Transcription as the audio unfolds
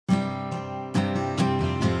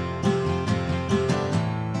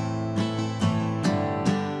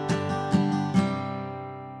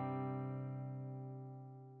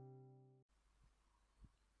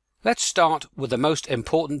Let's start with the most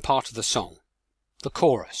important part of the song, the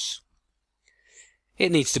chorus.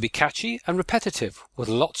 It needs to be catchy and repetitive with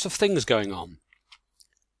lots of things going on.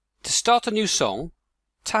 To start a new song,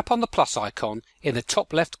 tap on the plus icon in the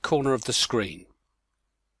top left corner of the screen.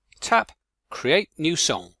 Tap Create New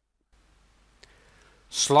Song.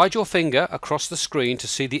 Slide your finger across the screen to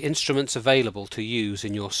see the instruments available to use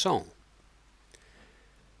in your song.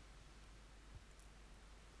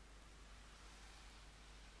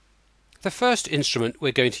 The first instrument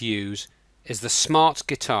we're going to use is the smart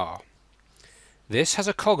guitar. This has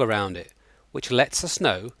a cog around it, which lets us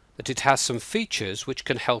know that it has some features which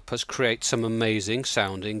can help us create some amazing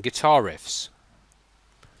sounding guitar riffs.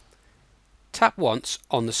 Tap once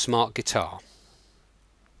on the smart guitar.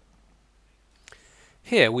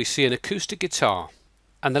 Here we see an acoustic guitar,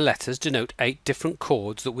 and the letters denote 8 different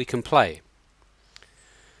chords that we can play.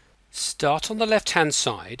 Start on the left hand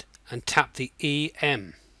side and tap the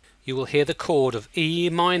EM. You will hear the chord of E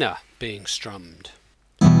minor being strummed.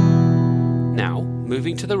 Now,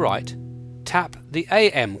 moving to the right, tap the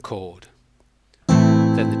AM chord,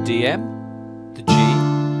 then the DM, the G,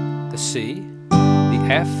 the C, the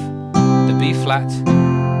F, the B flat,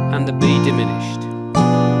 and the B diminished.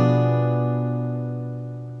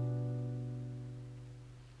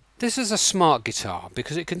 This is a smart guitar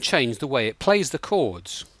because it can change the way it plays the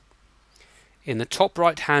chords. In the top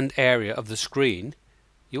right hand area of the screen,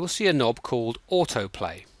 you will see a knob called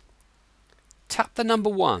Autoplay. Tap the number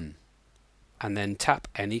 1 and then tap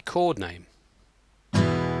any chord name.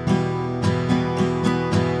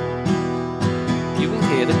 You will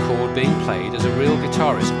hear the chord being played as a real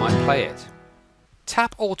guitarist might play it.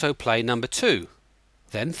 Tap Autoplay number 2,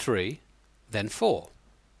 then 3, then 4.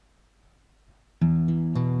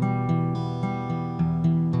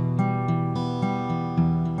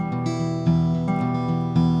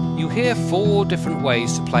 You hear 4 different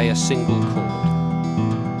ways to play a single chord.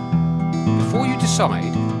 Before you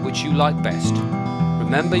decide which you like best,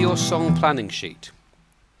 remember your song planning sheet.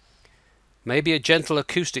 Maybe a gentle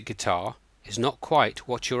acoustic guitar is not quite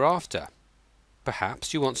what you're after.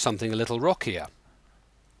 Perhaps you want something a little rockier.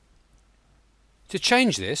 To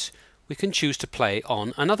change this, we can choose to play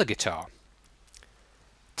on another guitar.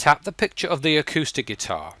 Tap the picture of the acoustic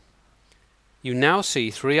guitar. You now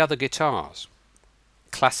see 3 other guitars: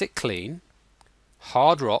 Classic Clean,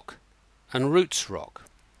 Hard Rock and Roots Rock.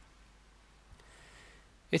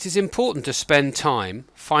 It is important to spend time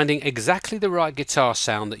finding exactly the right guitar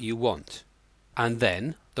sound that you want, and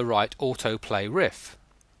then the right autoplay riff.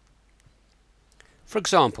 For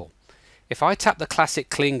example, if I tap the Classic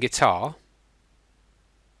Clean guitar,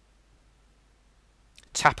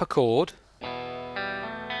 tap a chord,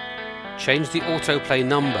 change the autoplay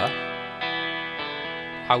number,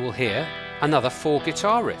 I will hear another 4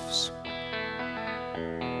 guitar riffs.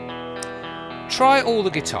 Try all the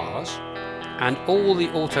guitars and all the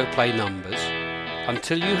autoplay numbers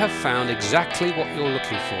until you have found exactly what you're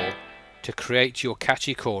looking for to create your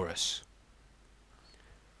catchy chorus.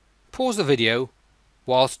 Pause the video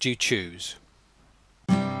whilst you choose.